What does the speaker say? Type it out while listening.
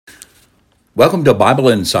Welcome to Bible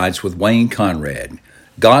Insights with Wayne Conrad.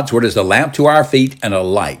 God's Word is a lamp to our feet and a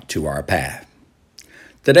light to our path.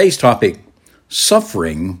 Today's topic,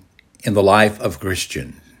 suffering in the life of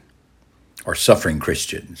Christians, or suffering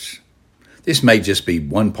Christians. This may just be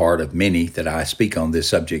one part of many that I speak on this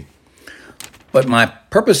subject, but my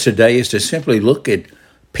purpose today is to simply look at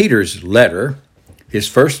Peter's letter, his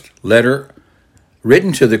first letter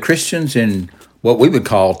written to the Christians in what we would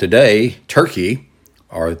call today Turkey,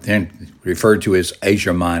 or then referred to as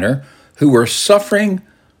Asia Minor, who were suffering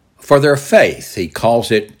for their faith. He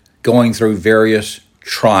calls it going through various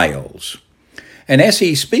trials. And as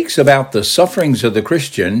he speaks about the sufferings of the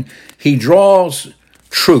Christian, he draws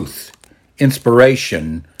truth,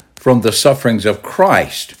 inspiration from the sufferings of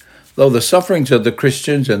Christ. Though the sufferings of the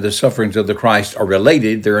Christians and the sufferings of the Christ are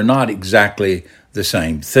related, they're not exactly the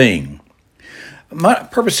same thing. My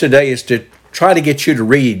purpose today is to try to get you to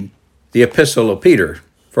read the Epistle of Peter,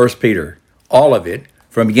 1 Peter, all of it,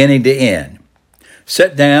 from beginning to end.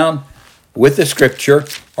 Sit down with the Scripture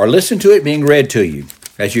or listen to it being read to you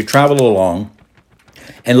as you travel along,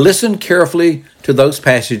 and listen carefully to those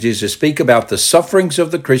passages that speak about the sufferings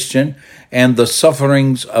of the Christian and the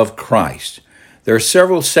sufferings of Christ. There are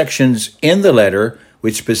several sections in the letter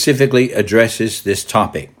which specifically addresses this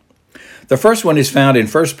topic. The first one is found in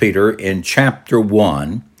 1 Peter in chapter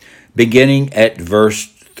 1, beginning at verse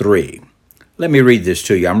 3. Let me read this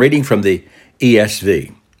to you. I'm reading from the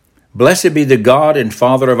ESV. Blessed be the God and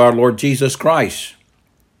Father of our Lord Jesus Christ.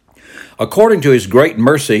 According to his great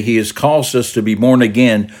mercy, he has caused us to be born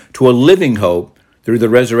again to a living hope through the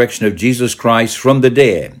resurrection of Jesus Christ from the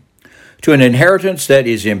dead, to an inheritance that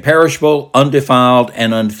is imperishable, undefiled,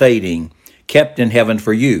 and unfading, kept in heaven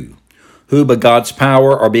for you, who by God's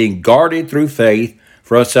power are being guarded through faith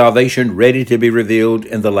for a salvation ready to be revealed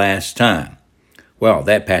in the last time. Well,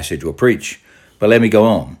 that passage will preach, but let me go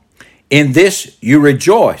on. In this you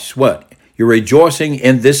rejoice. What? You're rejoicing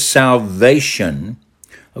in this salvation.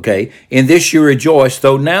 Okay, in this you rejoice,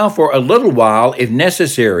 though now for a little while, if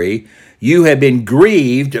necessary, you have been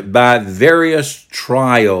grieved by various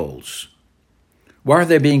trials. Why are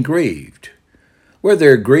they being grieved? Well,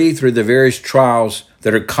 they're grieved through the various trials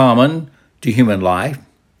that are common to human life.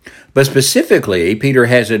 But specifically, Peter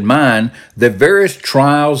has in mind the various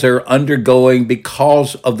trials they're undergoing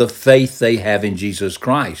because of the faith they have in Jesus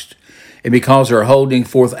Christ, and because they're holding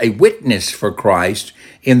forth a witness for Christ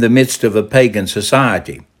in the midst of a pagan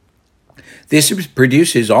society. This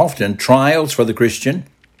produces often trials for the Christian,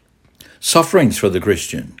 sufferings for the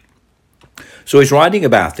Christian. So he's writing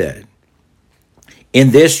about that.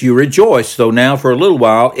 In this you rejoice, though now for a little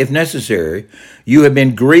while, if necessary, you have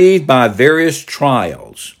been grieved by various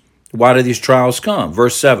trials. Why do these trials come?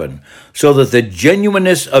 Verse 7, so that the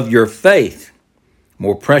genuineness of your faith,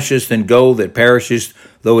 more precious than gold that perishes,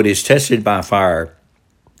 though it is tested by fire,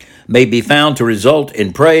 may be found to result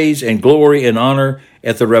in praise and glory and honor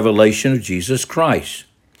at the revelation of Jesus Christ.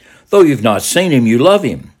 Though you've not seen him, you love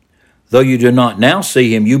him. Though you do not now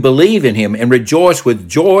see him, you believe in him and rejoice with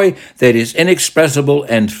joy that is inexpressible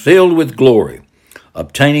and filled with glory,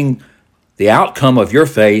 obtaining the outcome of your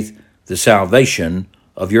faith, the salvation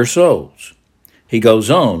of your souls. He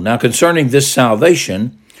goes on, now concerning this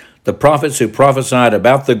salvation, the prophets who prophesied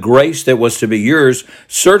about the grace that was to be yours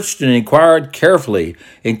searched and inquired carefully,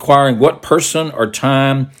 inquiring what person or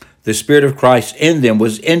time the Spirit of Christ in them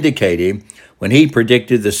was indicating when he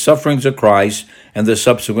predicted the sufferings of Christ and the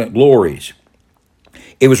subsequent glories.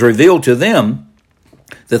 It was revealed to them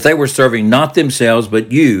that they were serving not themselves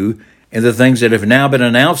but you in the things that have now been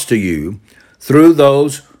announced to you through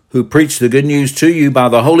those who preach the good news to you by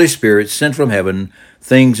the Holy Spirit sent from heaven,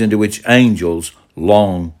 things into which angels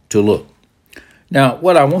long to look. Now,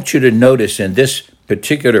 what I want you to notice in this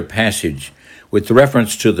particular passage with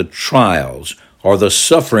reference to the trials or the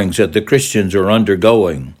sufferings that the Christians are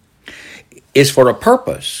undergoing is for a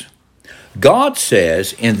purpose. God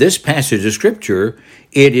says in this passage of Scripture,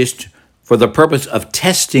 it is for the purpose of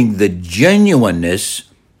testing the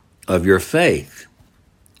genuineness of your faith.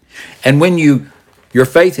 And when your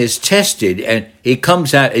faith is tested and it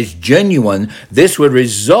comes out as genuine, this would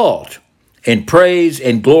result in praise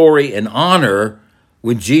and glory and honor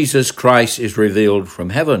when Jesus Christ is revealed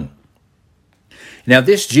from heaven. Now,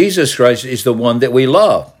 this Jesus Christ is the one that we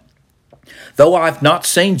love. Though I've not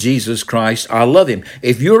seen Jesus Christ, I love him.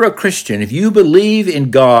 If you're a Christian, if you believe in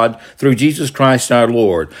God through Jesus Christ our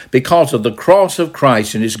Lord, because of the cross of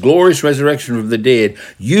Christ and his glorious resurrection from the dead,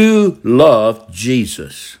 you love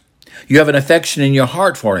Jesus. You have an affection in your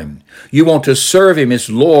heart for him. You want to serve him as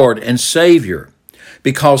Lord and Savior.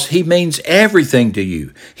 because he means everything to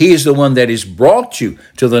you. He is the one that has brought you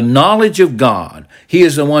to the knowledge of God. He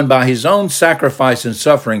is the one by his own sacrifice and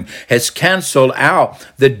suffering has canceled out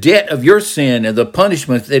the debt of your sin and the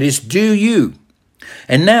punishment that is due you.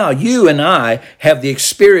 And now you and I have the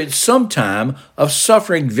experience sometime of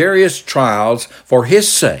suffering various trials for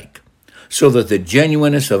his sake, so that the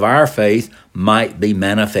genuineness of our faith might be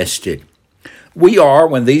manifested. We are,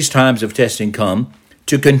 when these times of testing come,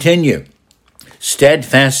 to continue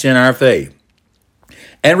steadfast in our faith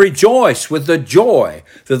and rejoice with the joy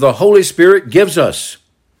that the Holy Spirit gives us.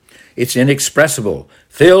 It's inexpressible,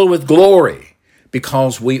 filled with glory,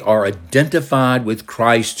 because we are identified with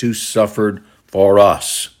Christ who suffered for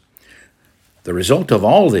us. The result of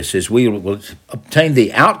all this is we will obtain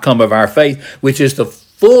the outcome of our faith, which is the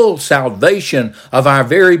full salvation of our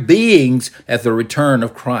very beings at the return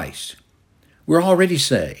of Christ. We're already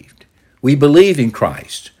saved. We believe in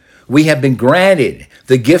Christ. We have been granted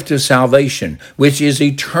the gift of salvation, which is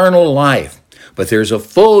eternal life. But there's a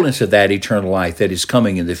fullness of that eternal life that is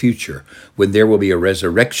coming in the future, when there will be a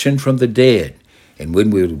resurrection from the dead, and when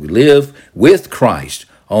we will live with Christ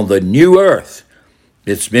on the new earth.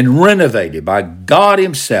 It's been renovated by God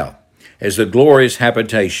himself as the glorious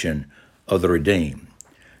habitation of the redeemed.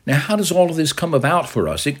 Now, how does all of this come about for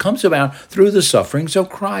us? It comes about through the sufferings of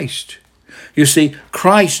Christ. You see,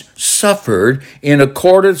 Christ suffered in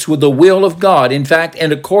accordance with the will of God. In fact,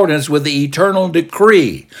 in accordance with the eternal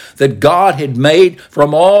decree that God had made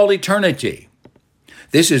from all eternity.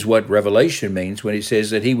 This is what Revelation means when it says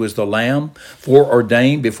that he was the Lamb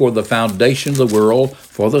foreordained before the foundation of the world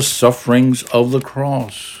for the sufferings of the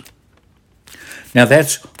cross. Now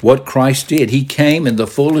that's what Christ did. He came in the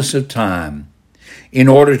fullness of time in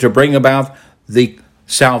order to bring about the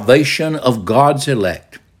salvation of God's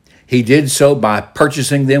elect. He did so by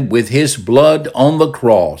purchasing them with his blood on the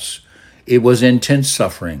cross. It was intense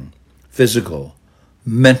suffering, physical,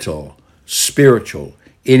 mental, spiritual,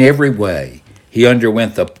 in every way. He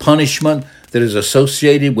underwent the punishment that is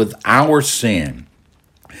associated with our sin,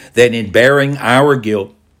 that in bearing our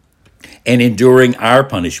guilt and enduring our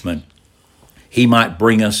punishment, he might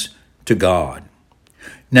bring us to God.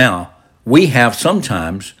 Now, we have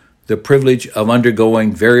sometimes the privilege of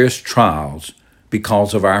undergoing various trials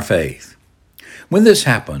because of our faith. When this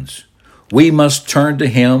happens, we must turn to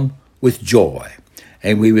him with joy,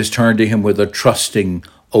 and we must turn to him with a trusting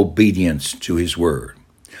obedience to his word.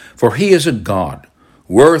 For he is a God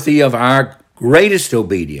worthy of our greatest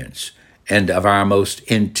obedience and of our most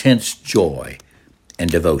intense joy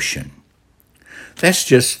and devotion. That's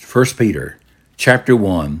just 1 Peter chapter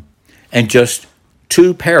 1 and just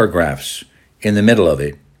 2 paragraphs in the middle of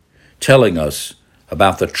it, telling us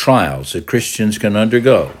about the trials that Christians can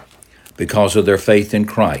undergo because of their faith in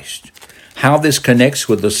Christ, how this connects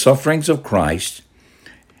with the sufferings of Christ,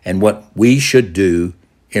 and what we should do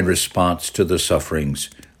in response to the sufferings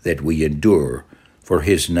that we endure for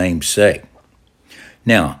his name's sake.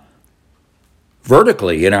 Now,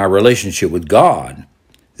 vertically in our relationship with God,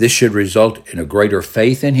 this should result in a greater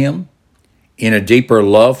faith in him, in a deeper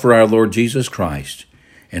love for our Lord Jesus Christ,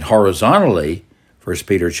 and horizontally, 1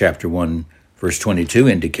 Peter chapter 1, verse 22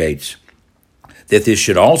 indicates that this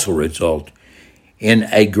should also result in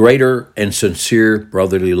a greater and sincere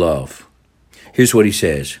brotherly love. Here's what he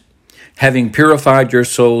says: having purified your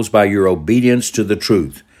souls by your obedience to the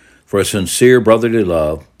truth for a sincere brotherly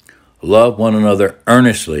love, love one another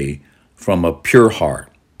earnestly from a pure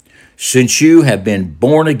heart, since you have been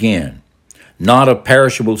born again, not of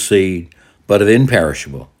perishable seed, but of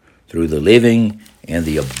imperishable, through the living and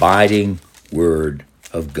the abiding word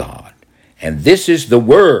of God. And this is the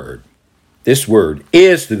word. This word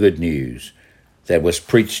is the good news that was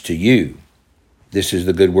preached to you. This is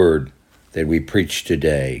the good word that we preach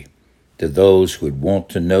today to those who would want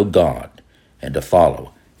to know God and to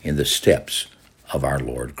follow in the steps of our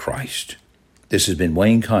Lord Christ. This has been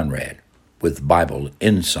Wayne Conrad with Bible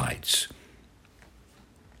Insights.